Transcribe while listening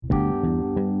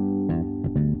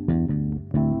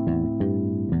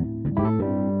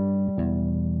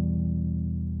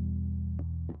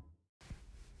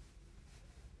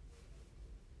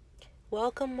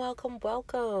Welcome, welcome,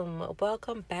 welcome.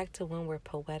 Welcome back to When We're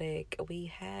Poetic. We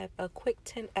have a quick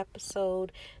 10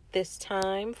 episode this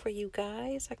time for you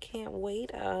guys. I can't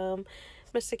wait.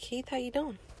 Mr. Keith, how you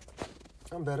doing?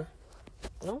 I'm better.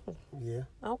 Oh, Yeah.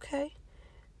 okay.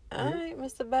 All right,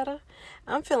 Mr. Better.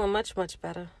 I'm feeling much, much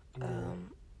better. Yeah.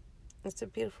 It's a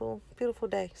beautiful, beautiful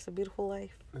day. It's a beautiful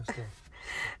life. Let's go.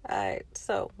 All right,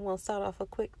 so we'll start off a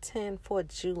quick 10 for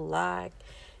July.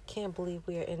 Can't believe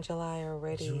we are in July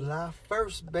already. July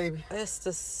 1st, baby. It's the This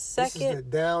is second. the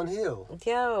downhill.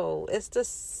 Yo, it's the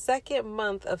second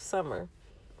month of summer.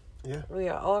 Yeah. We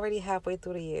are already halfway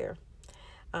through the year.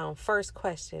 First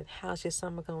question, how's your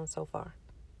summer going so far?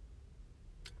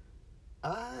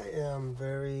 I am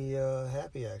very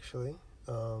happy, actually.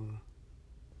 I'm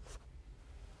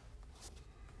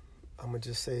going to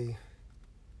just say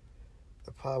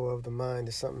the power of the mind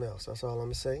is something else. That's all I'm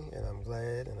going to say. And I'm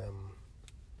glad and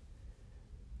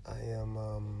I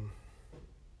am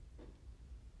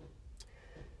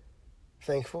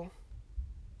thankful.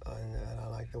 And I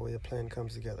like the way the plan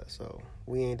comes together. So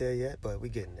we ain't there yet, but we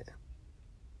getting there.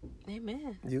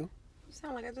 Amen. You? You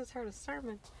sound like I just heard a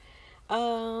sermon.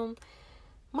 My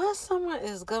summer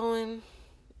is going,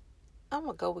 I'm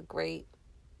going to go with great.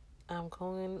 I'm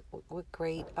going with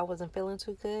great. I wasn't feeling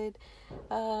too good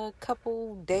a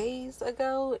couple days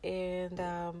ago, and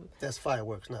That's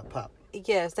fireworks, not pop.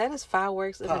 yes, that is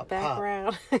fireworks in the Pop.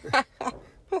 background.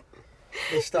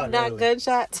 They start Not early.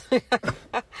 gunshots.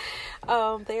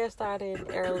 They're starting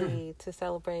early to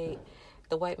celebrate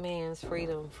the white man's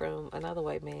freedom from another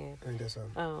white man. Ain't that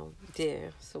something? Yeah,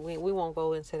 so we won't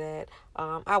go into that.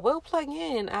 I will plug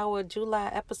in our July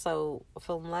episode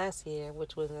from last year,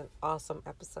 which was an awesome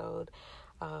episode.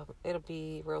 It'll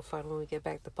be real fun when we get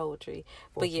back to poetry.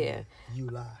 But yeah, You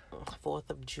lie. 4th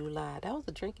of July. That was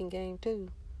a drinking game too.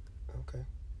 Okay.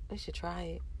 We should try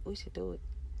it. We should do it.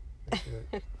 That's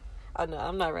good. Oh no,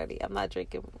 I'm not ready. I'm not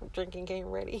drinking game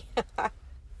ready. All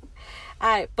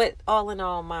right, but all in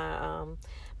all, my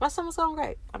summer's going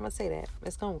great. I'm gonna say that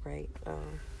it's going great.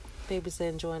 Babies are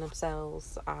enjoying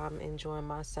themselves. I'm enjoying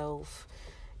myself.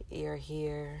 You're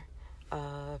here.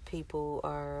 People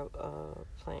are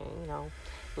playing,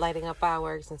 lighting up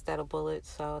fireworks instead of bullets.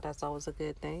 So that's always a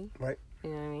good thing. Right. You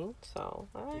know what I mean? So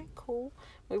all right, cool.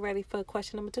 We ready for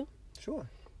question number 2? Sure.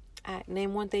 All right,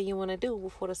 name one thing you want to do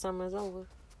before the summer is over.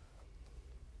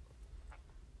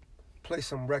 Play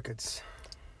some records.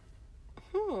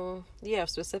 You have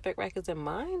specific records in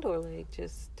mind, or like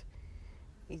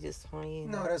you just want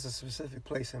No, there's a specific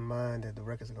place in mind that the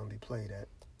records are going to be played at.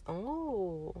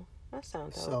 Oh, that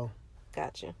sounds dope. So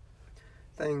Gotcha.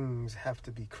 things have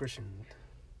to be christened.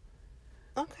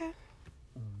 Okay.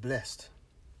 Blessed.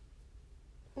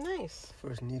 Nice.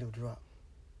 First needle drop.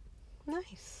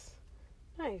 Nice.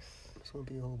 It's going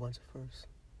to be a whole bunch of firsts.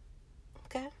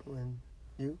 Okay. When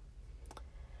you?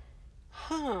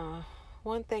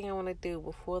 One thing I want to do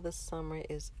before the summer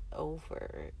is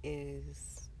over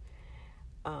is,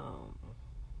 I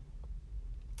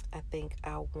think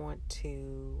I want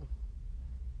to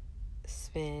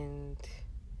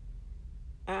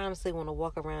I honestly want to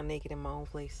walk around naked in my own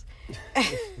place.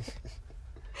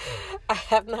 I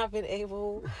have not been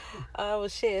able, I will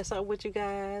share something with you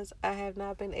guys. I have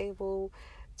not been able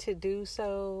to do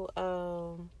so,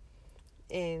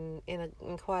 in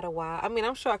quite a while. I mean,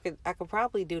 I'm sure I could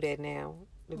probably do that now,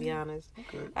 to be honest.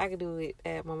 Okay. I could do it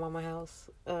at my mama's house,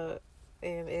 and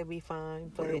it'd be fine.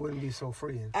 But it wouldn't be so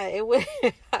freeing. It would.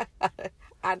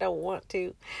 I don't want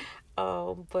to.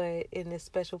 But in this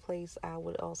special place, I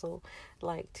would also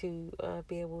like to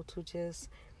be able to just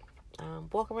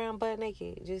walk around butt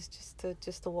naked, just to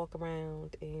walk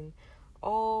around in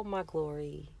all my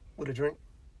glory. With a drink?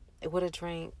 With a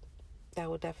drink, that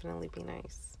would definitely be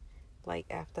nice. Like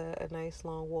after a nice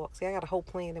long walk. See, I got a whole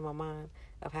plan in my mind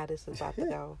of how this is about to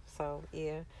go. So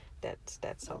yeah, that's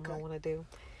something I want to do.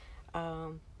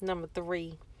 Number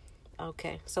 3.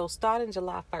 Okay, so starting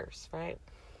July 1st, right?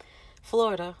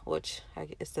 Florida, which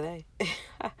is today.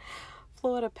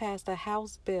 Florida passed a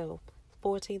House Bill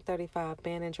 1435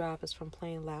 banning drivers from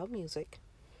playing loud music.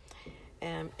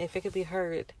 And if it could be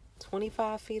heard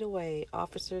 25 feet away,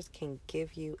 officers can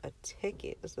give you a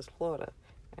ticket. This is Florida,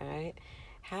 all right?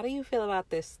 How do you feel about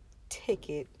this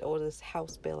ticket, or this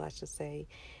House Bill, I should say?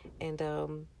 And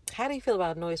how do you feel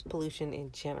about noise pollution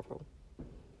in general?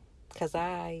 Because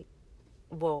I'm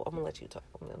going to let you talk.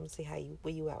 Let me see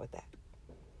where you at with that.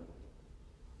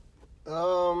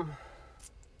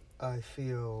 I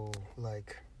feel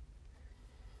like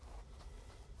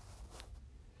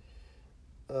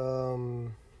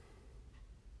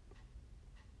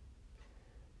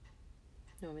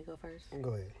You want me to go first?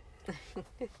 go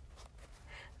ahead.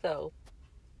 So,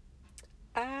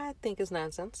 I think it's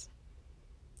nonsense.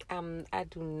 I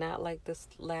do not like this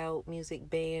loud music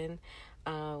ban.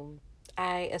 Um,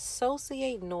 I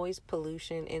associate noise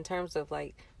pollution in terms of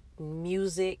like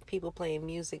music, people playing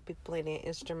their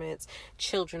instruments,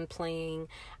 children playing.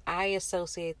 I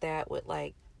associate that with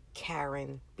like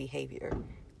Karen behavior.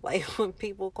 Like when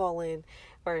people call in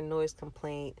for a noise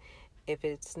complaint, if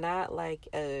it's not like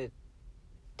a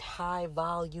high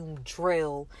volume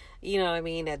drill, you know what I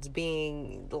mean, that's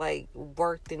being like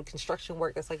worked in construction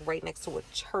work that's like right next to a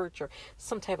church or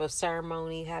some type of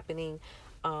ceremony happening.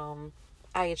 um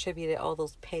I attributed all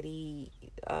those petty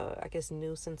I guess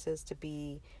nuisances to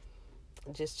be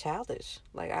just childish.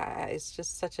 Like it's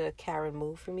just such a Karen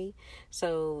move for me.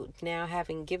 So now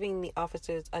giving the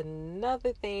officers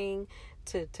another thing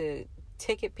to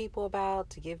ticket people about,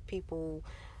 to give people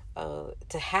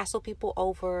to hassle people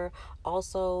over.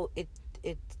 Also,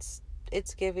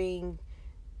 it's giving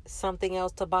something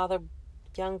else to bother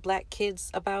young black kids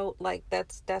about. Like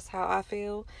that's how I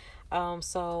feel.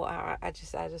 So I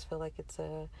just feel like it's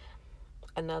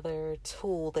another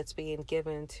tool that's being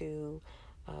given to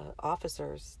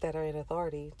officers that are in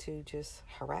authority to just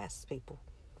harass people,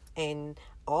 and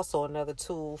also another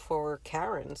tool for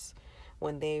Karens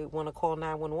when they want to call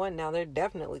 911. Now they're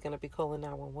definitely going to be calling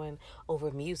 911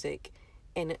 over music,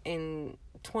 and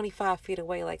 25 feet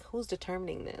away. Like, who's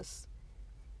determining this?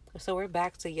 So we're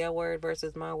back to your word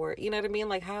versus my word. You know what I mean?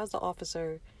 Like, how's the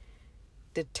officer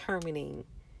determining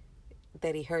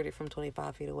that he heard it from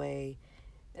 25 feet away?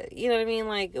 You know what I mean?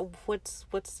 Like, what's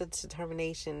the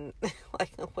determination?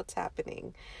 Like, what's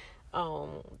happening?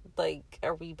 Like,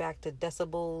 are we back to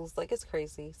decibels? Like, it's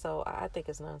crazy. So I think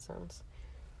it's nonsense.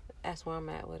 That's where I'm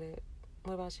at with it.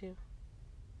 What about you?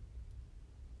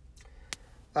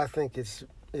 I think it's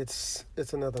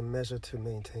another measure to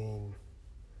maintain,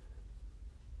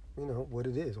 what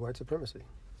it is, white supremacy.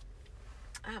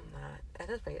 I'm not. At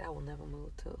this rate, I will never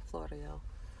move to Florida, y'all.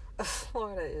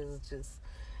 Florida is just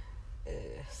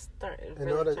starting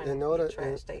really trying to be a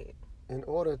trash state. In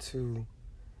order to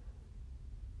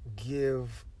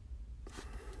give,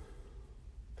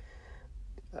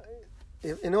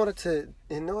 in order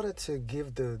to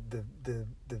give the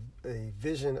a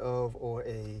vision of, or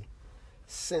a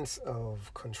sense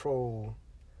of control,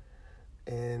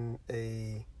 and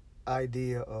a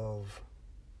idea of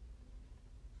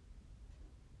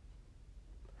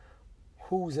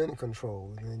who's in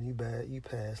control, and then you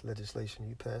pass legislation,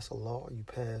 you pass a law, you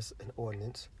pass an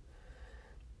ordinance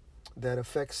that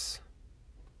affects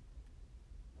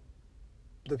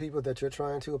the people that you're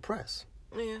trying to oppress.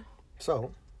 Yeah.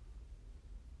 So,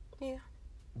 yeah.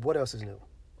 What else is new?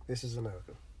 This is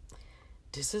America.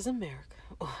 This is America.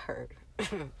 Word.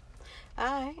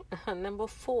 All right. Number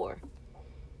 4.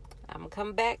 I'm going to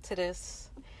come back to this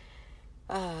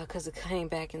because it came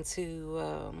back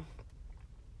into...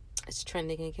 it's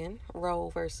trending again. Roe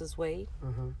versus Wade.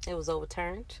 Mm-hmm. It was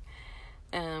overturned.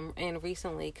 And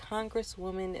recently,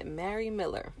 Congresswoman Mary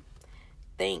Miller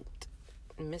thanked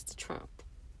Mr. Trump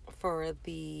for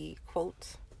the,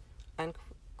 quote,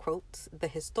 unquote, the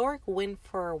historic win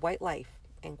for white life,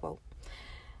 end quote.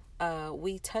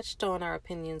 We touched on our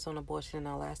opinions on abortion in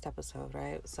our last episode,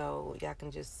 right? So y'all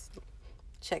can just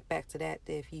check back to that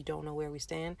if you don't know where we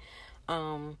stand. I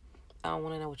want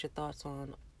to know what your thoughts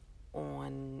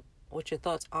on what your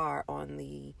thoughts are on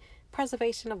the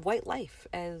preservation of white life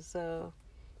as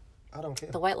I don't care.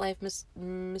 The white life Miss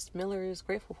Miller is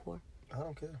grateful for. I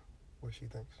don't care what she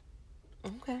thinks.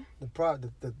 Okay.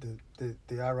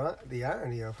 The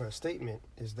irony of her statement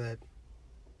is that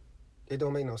it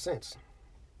don't make no sense,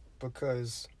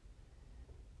 because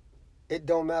it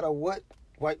don't matter what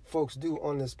white folks do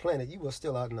on this planet, you are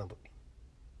still outnumbered.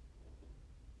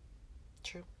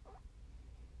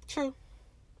 True.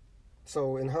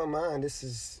 So in her mind, this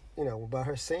is, by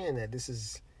her saying that, this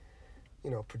is,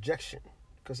 projection.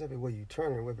 Because everywhere you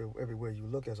turn and everywhere you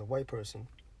look as a white person,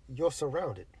 you're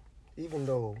surrounded. Even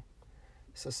though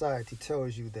society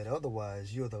tells you that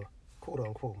otherwise, you're the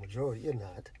quote-unquote majority, you're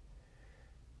not.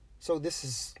 So this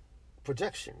is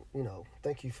projection,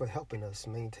 Thank you for helping us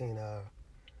maintain our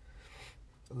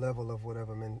level of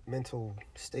whatever mental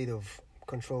state of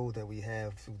control that we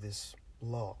have through this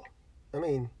law. I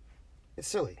mean, it's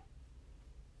silly.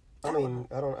 I don't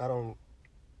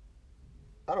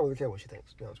really care what she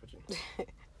thinks, to be honest with you.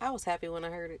 I was happy when I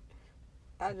heard it.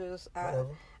 I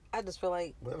just feel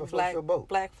like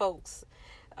black folks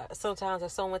sometimes are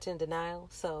so much in denial.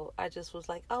 So I just was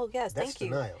like, oh yes, that's thank you.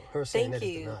 Denial. Her saying that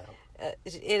is denial.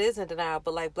 It is in denial,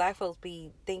 but like black folks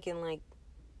be thinking like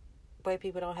white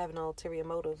people don't have an ulterior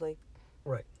motive. Like,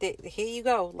 right. Here you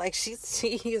go. Like she's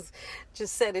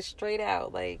just said it straight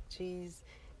out. Like she's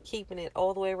keeping it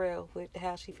all the way real with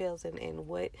how she feels and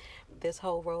what this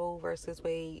whole Roe versus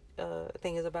Wade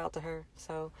thing is about to her.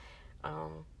 So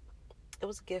it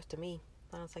was a gift to me.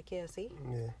 I was like, yeah, see,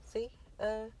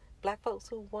 black folks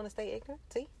who want to stay ignorant,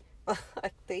 see.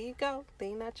 There you go.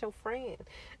 They not your friend.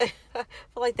 I feel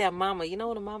like that mama. You know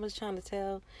what a mama's trying to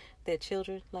tell their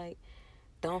children? Like,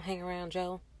 don't hang around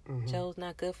Joe. Mm-hmm. Joe's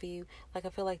not good for you. Like, I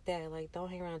feel like that. Like, don't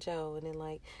hang around Joe. And then,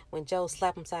 like, when Joe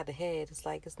slap him side the head, it's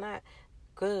like, it's not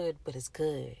good, but it's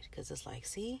good. Because it's like,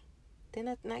 see?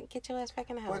 Then not get your ass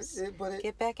back in the house.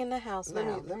 Get back in the house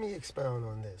now. Let me expound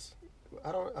on this.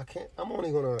 I'm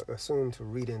only going to assume to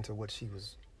read into what she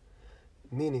was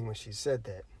meaning when she said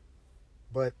that.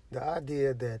 But the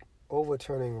idea that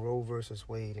overturning Roe versus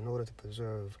Wade in order to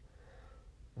preserve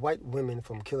white women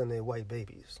from killing their white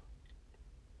babies,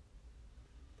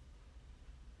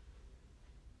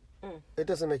 it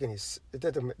doesn't make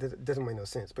make no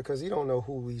sense, because you don't know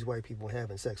who these white people are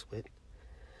having sex with.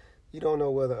 You don't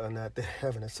know whether or not they're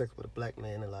having sex with a black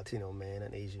man, a Latino man,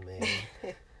 an Asian man,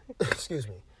 excuse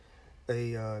me,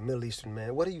 a Middle Eastern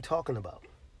man. What are you talking about?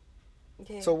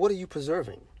 Yeah. So what are you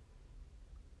preserving?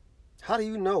 How do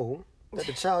you know that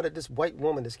the child that this white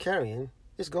woman is carrying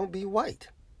is going to be white?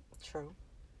 True.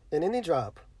 And any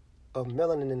drop of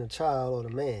melanin in the child or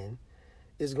the man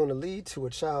is going to lead to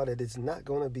a child that is not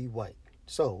going to be white.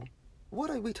 So, what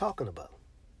are we talking about?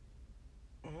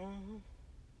 Mm-hmm.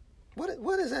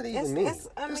 What does that even mean?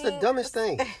 It's the dumbest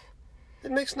thing.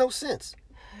 It makes no sense.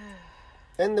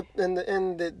 And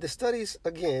the studies,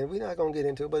 again, we're not going to get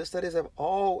into it, but the studies have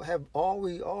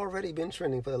already been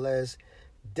trending for the last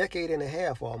decade and a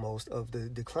half almost of the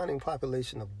declining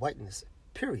population of whiteness,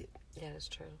 period. Yeah, that's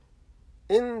true.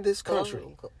 In this country,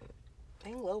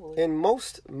 and globally, in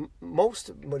most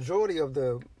majority of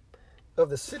the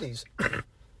cities,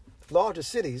 larger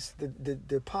cities,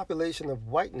 the population of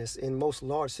whiteness in most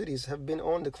large cities have been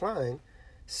on decline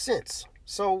since.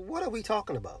 So what are we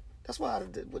talking about? That's why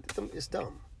it's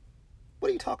dumb. What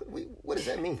are you talking? What does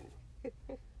that mean?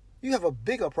 You have a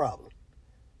bigger problem.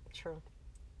 True.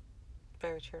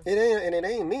 Very true. It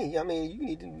ain't me. I mean, you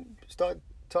need to start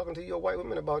talking to your white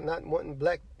women about not wanting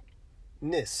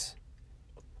blackness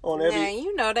on every. Now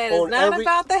you know that is not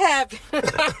about to happen.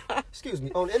 Excuse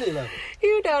me, on any level.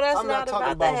 You know that's I'm not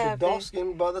talking about to about happen. the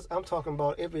dark-skinned brothers. I'm talking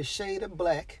about every shade of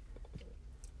black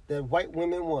that white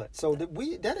women want. So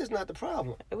that is not the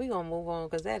problem. We're going to move on,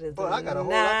 because that is I got a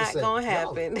whole lot to say. not going to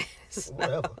happen.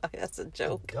 Whatever. That's a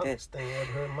joke. The dumbest thing I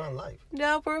ever heard in my life.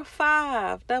 Number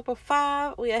five.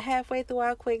 We are halfway through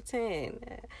our quick 10.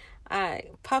 All right.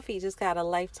 Puffy just got a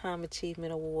Lifetime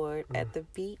Achievement Award at the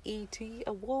BET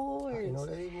Awards. I didn't know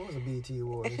that even was a BET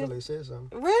Award until they said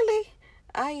something. Really?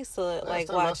 I used to Last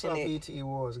time watching I saw it. BET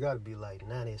Awards got to be like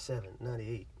 97,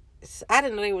 98. I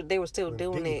didn't know they were still when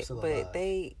doing Biggie it, was still but alive.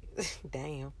 they,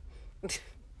 damn,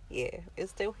 yeah,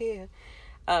 it's still here.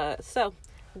 So,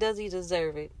 does he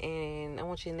deserve it? And I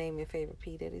want you to name your favorite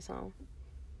P. Diddy song,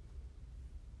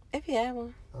 if you have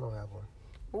one. I don't have one.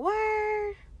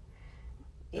 Where?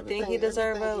 You think he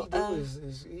deserves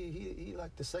he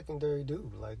like the secondary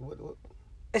dude. Like what?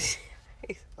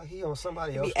 Like he on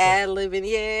somebody else. Be ad-libbing,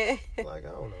 yeah. Like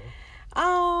I don't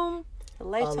know.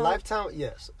 Lifetime. Lifetime,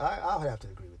 yes. I would have to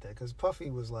agree with that, because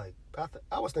Puffy was like,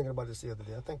 I was thinking about this the other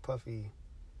day. I think Puffy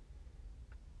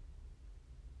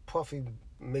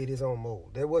made his own mold.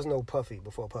 There was no Puffy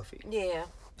before Puffy. Yeah.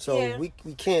 So yeah. we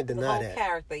can't deny the whole that.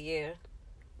 Character, yeah.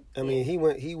 I mean,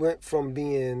 he went from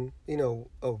being,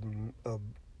 a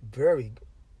very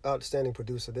outstanding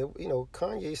producer. There,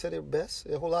 Kanye said it best.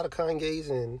 A whole lot of Kanye's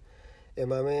and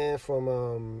my man from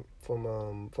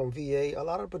VA, a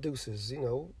lot of producers,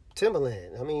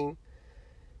 Timbaland. I mean,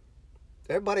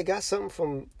 everybody got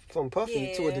something from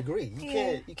Puffy to a degree.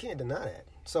 You can't deny that.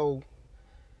 So,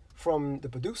 from the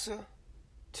producer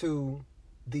to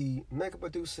the mega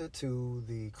producer to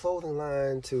the clothing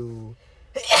line to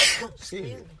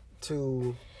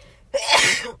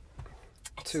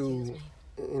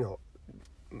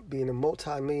being a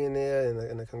multi-millionaire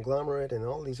and a conglomerate and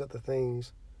all these other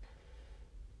things.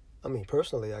 I mean,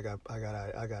 personally, I got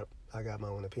my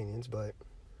own opinions, but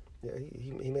yeah,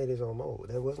 he made his own mold.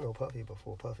 There was no Puffy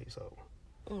before Puffy, so.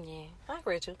 Yeah, I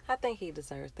agree with you. I think he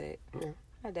deserves that. Yeah.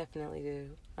 I definitely do.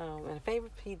 And a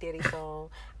favorite P. Diddy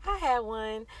song, I had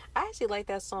one. I actually like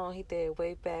that song he did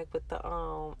way back with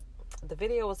the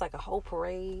video was like a whole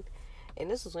parade, and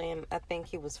this was when I think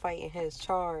he was fighting his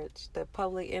charge, the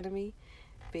Public Enemy,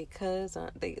 because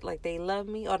they love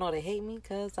me, or no, they hate me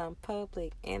because I'm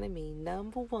Public Enemy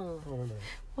number one. Oh, no.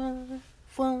 One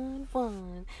one,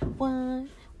 one, one,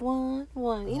 one,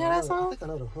 one. You know that I song? think I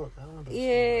know the hook. I don't know the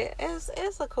Yeah,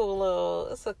 it's a cool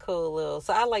little.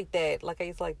 So I like that. Like I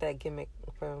used to like that gimmick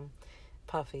from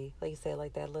Puffy. Like you said,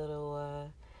 like that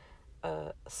little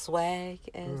swag,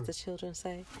 as the children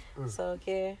say. So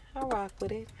yeah, I rock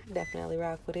with it. Definitely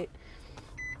rock with it.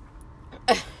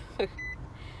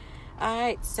 All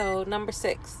right, so number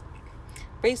 6.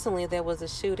 Recently, there was a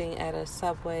shooting at a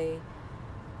Subway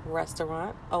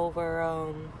restaurant over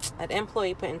an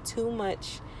employee putting too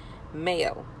much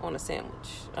mayo on a sandwich.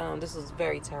 This was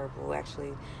very terrible,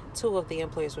 actually. 2 of the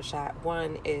employees were shot.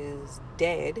 One is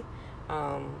dead.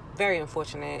 Very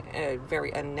unfortunate,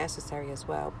 very unnecessary as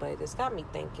well. But it's got me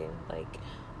thinking, like,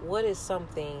 what's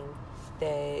something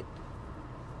that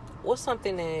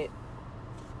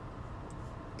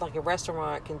like a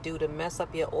restaurant can do to mess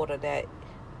up your order that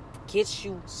gets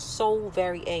you so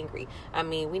very angry? I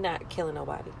mean, we not killing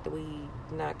nobody. We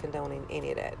not condoning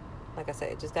any of that. Like I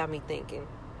said, it just got me thinking.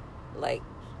 Like,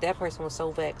 that person was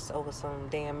so vexed over some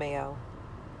damn mayo.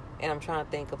 And I'm trying to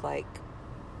think of, like,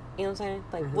 you know what I'm saying?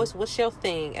 Like, what's your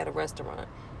thing at a restaurant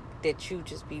that you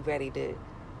just be ready to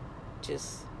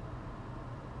just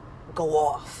go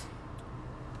off?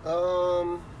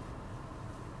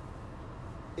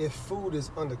 If food is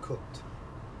undercooked,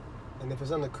 and if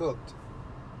it's undercooked,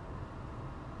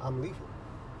 I'm leaving,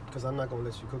 because I'm not going to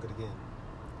let you cook it again.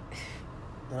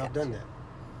 And I've done that.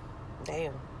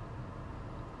 Damn.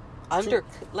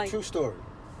 True story.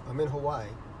 I'm in Hawaii.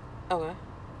 Okay.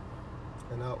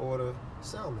 And I order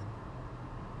salmon.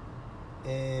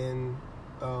 And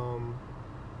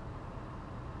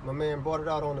my man brought it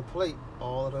out on the plate.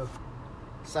 All of the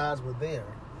sides were there.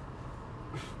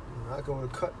 And I go to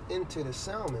cut into the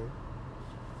salmon,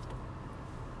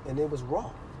 and it was raw.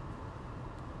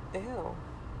 Ew.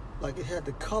 Like, it had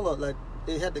the color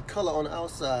on the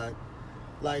outside,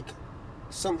 like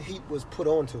some heat was put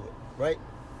onto it, right?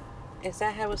 Is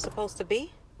that how it's supposed to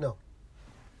be? No.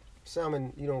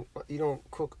 Salmon, you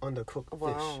don't cook undercooked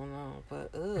Well, fish. I don't know,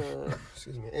 but ugh.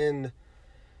 Excuse me. And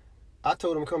I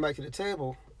told him to come back to the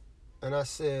table, and I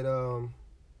said,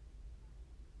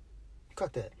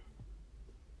 cut that.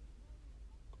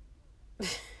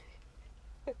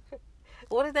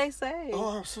 What did they say?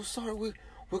 Oh, I'm so sorry.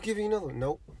 We'll give you another one.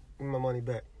 Nope. Give me my money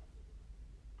back.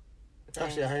 Dang.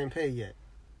 Actually, I hadn't paid yet.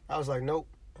 I was like, nope.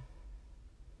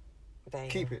 Dang.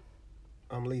 Keep it.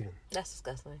 I'm leaving. That's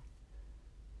disgusting.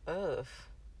 Ugh.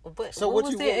 But So what what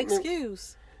was you their want me-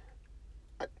 excuse?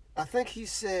 I think he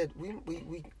said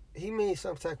he made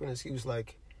some type of excuse,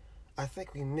 like, I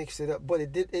think we mixed it up, but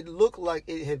it looked like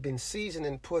it had been seasoned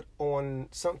and put on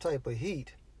some type of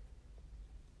heat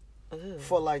Ugh.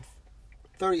 for like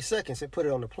 30 seconds and put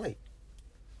it on the plate.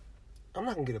 I'm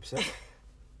not gonna get upset.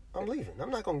 I'm leaving. I'm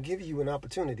not gonna give you an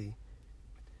opportunity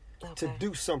to Okay.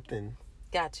 do something.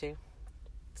 Got you.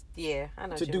 Yeah, I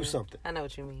know. To what you do mean. something. I know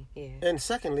what you mean. Yeah. And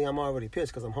secondly, I'm already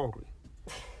pissed because I'm hungry,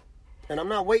 and I'm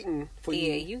not waiting for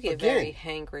you. Yeah, you get again. very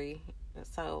hangry,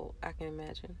 so I can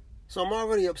imagine. So I'm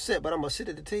already upset, but I'm gonna sit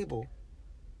at the table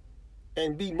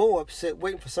and be more upset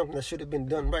waiting for something that should have been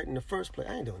done right in the first place.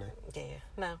 I ain't doing that. Yeah.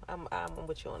 No, I'm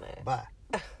with you on that. Bye.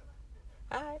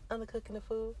 All right, undercooking the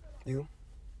food. You?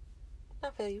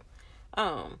 I feel you.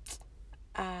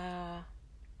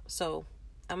 So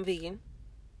I'm vegan,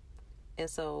 and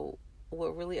so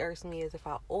what really irks me is if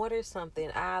I order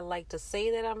something, I like to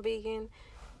say that I'm vegan,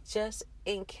 just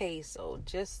in case, so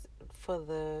just for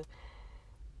the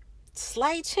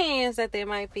slight chance that there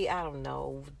might be, I don't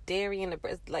know, dairy in the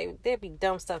bread. Like, there'd be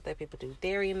dumb stuff that people do,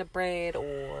 dairy in the bread,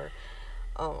 or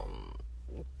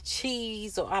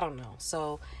cheese, or I don't know.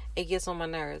 So it gets on my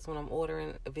nerves when I'm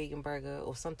ordering a vegan burger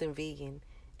or something vegan,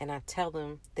 and I tell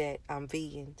them that I'm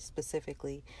vegan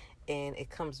specifically, and it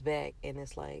comes back and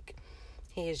it's like,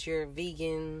 here's your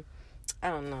vegan, I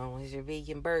don't know, here's your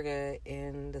vegan burger,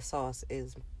 and the sauce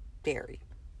is dairy.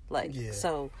 Like, Yeah.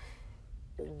 so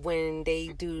when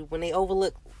they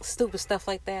overlook stupid stuff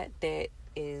like that, that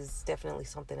is definitely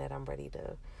something that I'm ready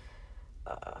to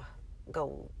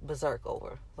go berserk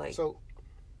over. Like, So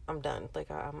I'm done. Like,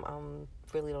 I'm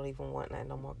really don't even want that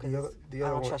no more, the because other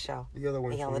I one, don't trust y'all. the other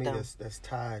one Y'all for are me dumb. that's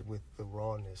tied with the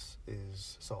rawness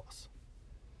is sauce.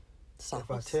 Sauce.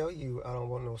 If I tell you I don't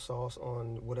want no sauce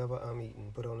on whatever I'm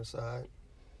eating, put it on the side.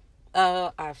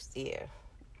 Yeah.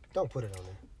 Don't put it on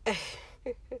there.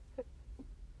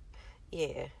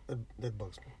 Yeah. That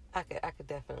bugs me. I could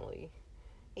definitely,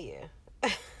 yeah.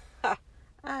 All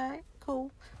right,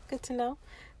 cool. Good to know.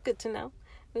 Good to know.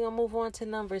 We're going to move on to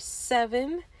number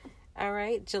 7. All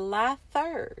right, July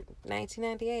 3rd,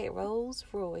 1998, Rolls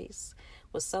Royce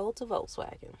was sold to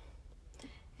Volkswagen.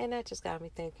 And that just got me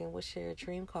thinking, what's your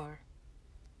dream car?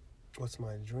 What's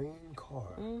my dream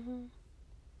car? Mm-hmm.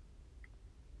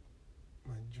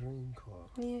 My dream car.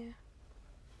 Yeah.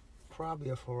 Probably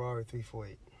a Ferrari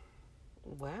 348.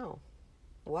 Wow.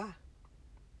 Why?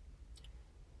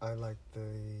 I like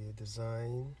the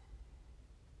design.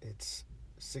 It's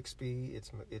 6-speed.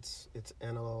 It's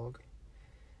analog.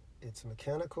 It's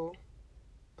mechanical.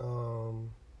 What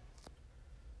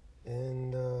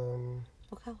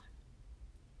color?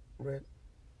 Red.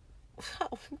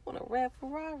 You want a red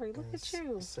Ferrari? Look at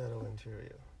you. Saddle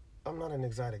interior. I'm not an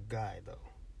exotic guy though,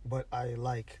 but I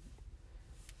like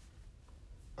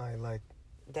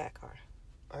That car.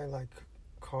 I like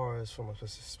cars from a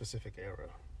specific era.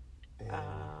 And,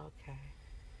 Okay.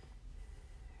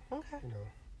 Okay. you know,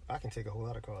 I can take a whole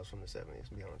lot of cars from the 70s,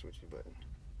 to be honest with you, but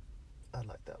I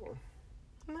like that one.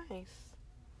 Nice.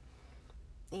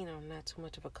 You know, I'm not too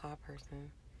much of a car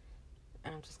person.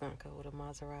 I'm just gonna go with a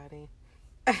Maserati.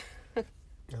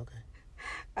 Okay.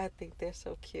 I think they're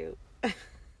so cute. I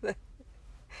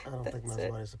don't think That's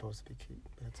it. Maserati is supposed to be cute,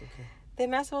 but that's okay. They're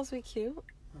not supposed to be cute.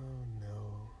 Oh,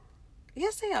 no.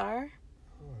 Yes, they are.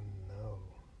 Oh, no.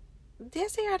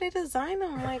 Yes, they are. They design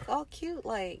them like all cute.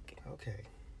 Like, Okay.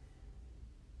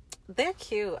 they're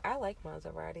cute. I like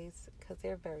Maseratis because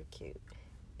they're very cute.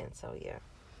 And so, yeah,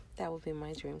 that would be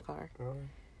my dream car. All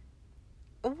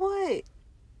right. What?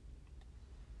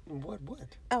 What?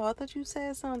 Oh, I thought you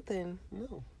said something.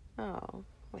 No. Oh,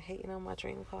 we're hating on my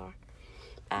dream car.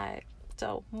 Alright,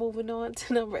 so moving on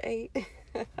to number 8.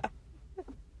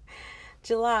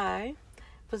 July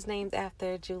was named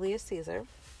after Julius Caesar.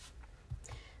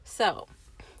 So,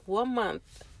 what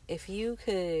month, if you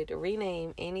could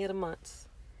rename any of the months,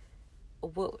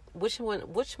 which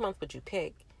month would you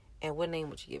pick, and what name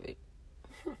would you give it?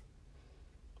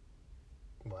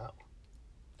 Wow.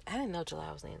 I didn't know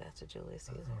July was named after Julius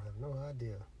I Caesar. have no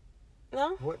idea.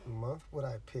 No? What month would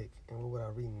I pick, and what would I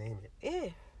rename it? Yeah.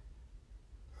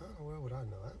 I don't know. Where would I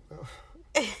know? I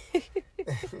don't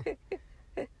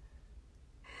know.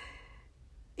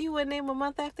 You would name a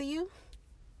month after you?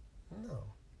 No.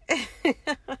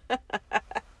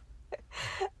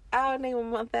 I would name a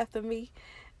month after me.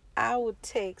 I would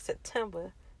take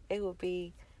September. It would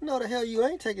be. No, the hell you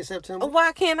ain't taking September.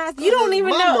 Why can't I? Because You don't it's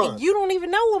even my know. month. You don't even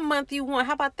know what month you want.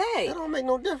 How about that? That don't make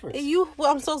no difference.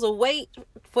 I'm supposed to wait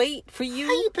for you.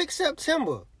 How you pick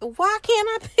September? Why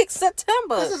can't I pick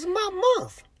September? This is my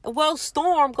month. Well,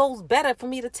 Storm goes better for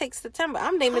me to take September.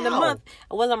 I'm naming the How? month.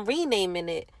 Well, I'm renaming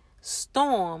it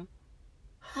Storm.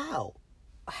 How?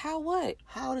 How what?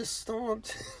 How does Storm?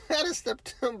 How does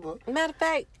September Matter of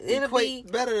fact, it'll equate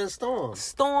be better than Storm?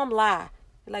 Storm Lie.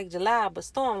 Like July, but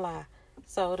Storm Lie.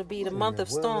 So it'll be the month of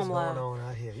Storm What is Lie. going on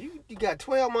out here? You got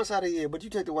 12 months out of the year, but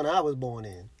you take the one I was born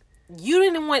in. You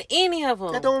didn't want any of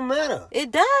them. That don't matter.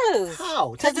 It does.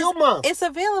 How? 'Cause Take your month. It's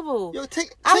available. Yo,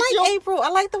 take I like your... April. I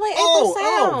like the way April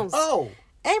sounds. Oh.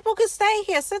 April could stay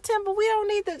here. September, we don't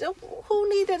need the. Who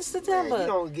needed September? Man, you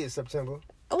don't get September.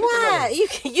 Why?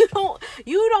 You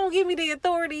don't give me the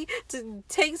authority to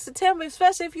take September,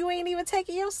 especially if you ain't even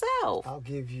taking yourself. I'll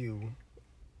give you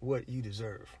what you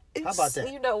deserve. How about that?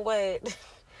 You know what?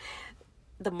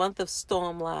 The month of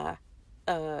Storm Lie.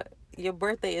 Your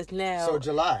birthday is now. So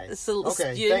July. So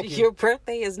Okay, thank you. Your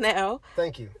birthday is now.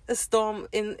 Thank you. Storm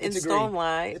in Storm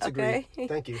Lie. It's Okay. agreed.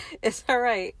 Thank you. It's all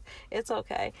right. It's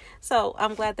okay. So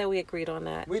I'm glad that we agreed on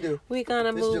that. We do. We're gonna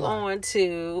It's move July. on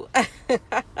to.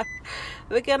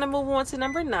 We're gonna move on to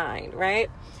number 9, right?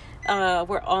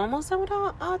 We're almost done with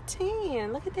our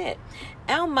 10. Look at that.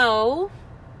 Elmo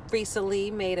recently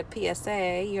made a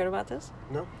PSA. You heard about this?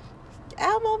 No?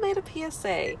 Elmo made a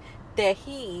PSA that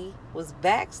he was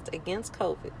vaxxed against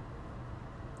COVID.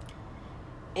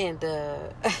 And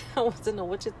I want to know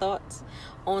what your thoughts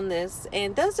on this.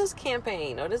 And does this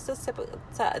campaign or this PSA,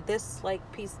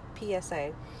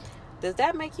 does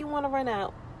that make you want to run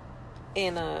out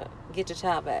and get your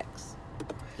child vaxxed?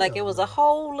 Like it was a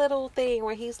whole little thing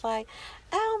where he's like,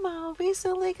 Elmo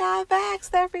recently got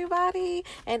vaxxed, everybody.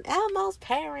 And Elmo's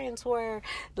parents were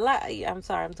like, I'm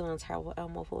sorry, I'm doing a terrible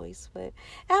Elmo voice, but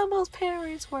Elmo's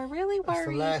parents were really worried. That's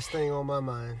the last thing on my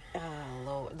mind. Oh,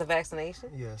 Lord. The vaccination?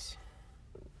 Yes.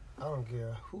 I don't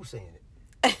care who's saying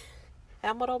it.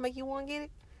 Elmo don't make you want to get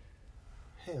it?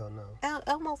 Hell no.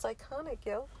 Elmo's iconic,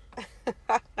 yo.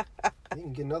 You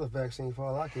can get another vaccine for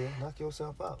all I care. Knock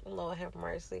yourself out. Lord have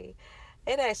mercy.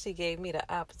 It actually gave me the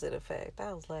opposite effect.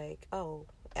 I was like, oh,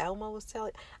 Elmo was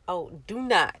telling, oh, do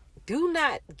not.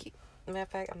 Matter of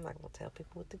fact, I'm not going to tell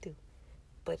people what to do.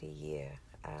 But yeah,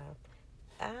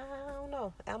 I don't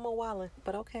know. Elmo wildin',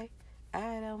 but okay. All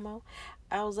right, Elmo.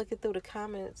 I was looking through the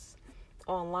comments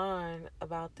online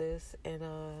about this, and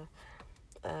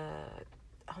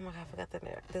oh my God, I forgot the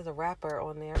name. There's a rapper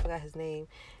on there. I forgot his name.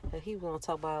 And he was gonna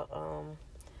talk about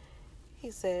he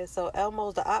said, so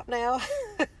Elmo's the op now.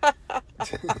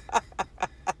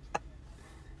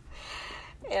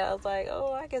 And I was like,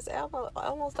 oh, I guess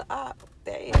Elmo's the op.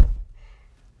 Damn.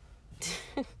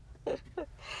 All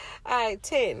right,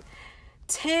 10.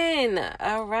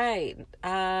 All right.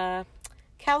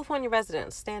 California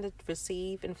residents standard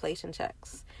receive inflation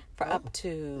checks for up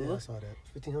to. Yeah, I saw that.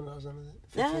 $1,500 under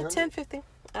that. $1,050.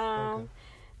 Okay.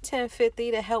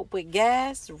 $1,050 to help with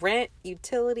gas, rent,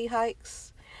 utility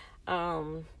hikes.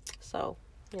 So,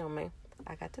 you know, man,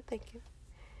 I got to thinking.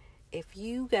 If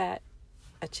you got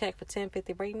a check for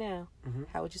 $1,050 right now,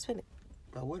 how would you spend it?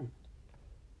 I wouldn't.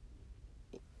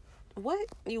 What?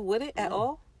 You wouldn't at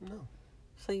all? No.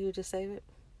 So you would just save it?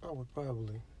 I would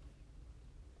probably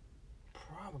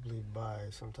buy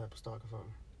some type of stock or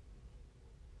something.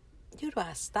 You'd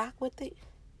buy stock with it?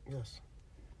 Yes.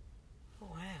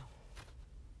 Wow.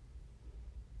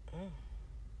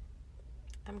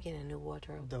 I'm getting a new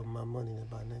wardrobe. Double my money to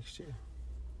buy next year.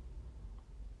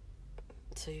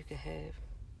 So you could have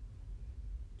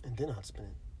And then I'd spend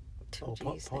it. 2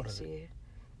 G's part next of it. year.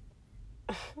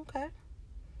 Okay.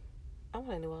 I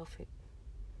want a new outfit.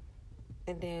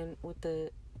 And then with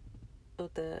the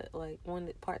like one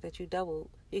part that you doubled,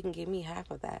 you can give me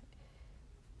half of that.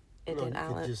 And No, then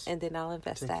I'll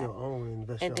invest Take that. your own and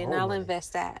invest And your then own I'll money.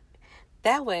 invest that.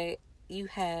 That way you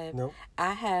have No.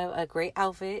 I have a great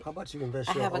outfit. How about you invest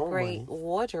I your have a own great money,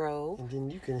 wardrobe. and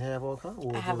then you can have all kinds of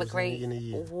wardrobes I have a great in a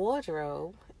year.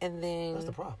 wardrobe, and then That's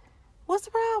the problem. what's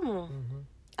the problem?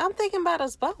 I'm thinking about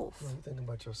us both. No, you're thinking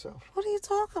about yourself. What are you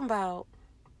talking about?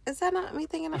 Is that not me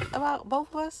thinking about both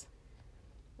of us?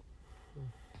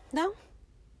 No.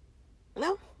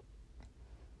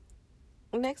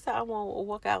 Next time I'm gonna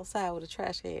walk outside with a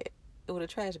trash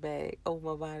bag over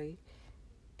my body,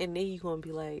 and then you're gonna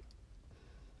be like,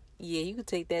 "Yeah, you can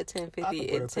take that I $1,050 can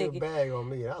put and a take paper it." bag on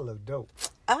me and I look dope.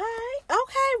 All right,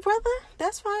 okay, brother,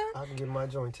 that's fine. I can get my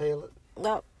joint tailored.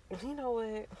 No, you know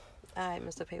what? All right,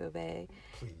 Mr. Paper Bag.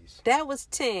 Please. That was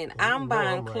 10. I'm know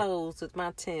buying I'm right. clothes with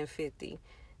my $10.50.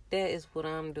 That is what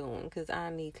I'm doing because I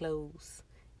need clothes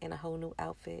and a whole new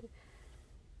outfit,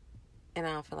 and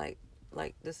I don't feel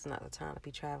like this is not the time to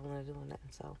be traveling or doing nothing.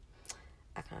 So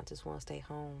I kind of just want to stay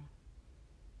home.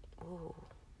 Ooh,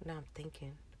 now I'm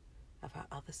thinking about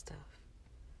other stuff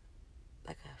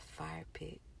like a fire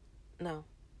pit. No,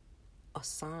 a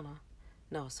sauna.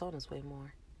 No, a sauna's way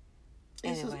more.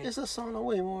 Anyway, It's a sauna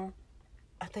way more.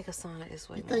 I think a sauna is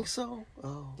way You more. think so?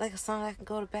 Oh. Like a sauna I can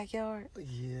go to the backyard?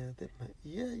 Yeah,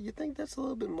 you think that's a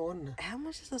little bit more than that? How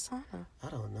much is a sauna? I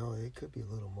don't know. It could be a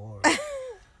little more.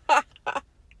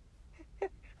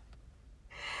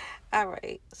 All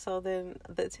right. So then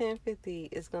the $10.50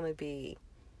 is going to be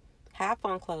half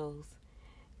on clothes.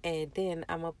 And then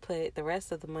I'm going to put the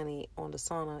rest of the money on the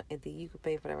sauna. And then you can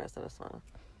pay for the rest of the sauna.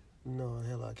 No,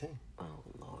 hell I can't. Oh,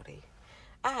 Lordy.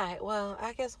 All right. Well,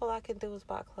 I guess all I can do is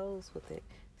buy clothes with it.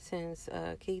 Since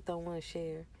Keith don't want to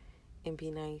share and be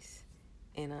nice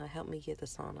and help me get the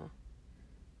sauna.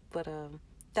 But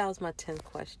that was my 10th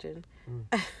question.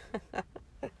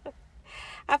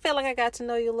 I feel like I got to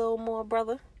know you a little more,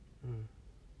 brother.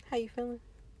 How you feeling?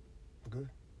 Good.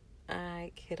 All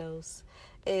right, kiddos.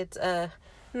 It's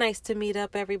nice to meet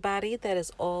up, everybody. That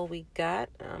is all we got.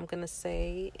 I'm going to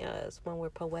say it's when we're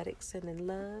poetic, sending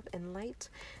love and light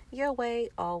your way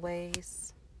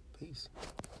always. Peace.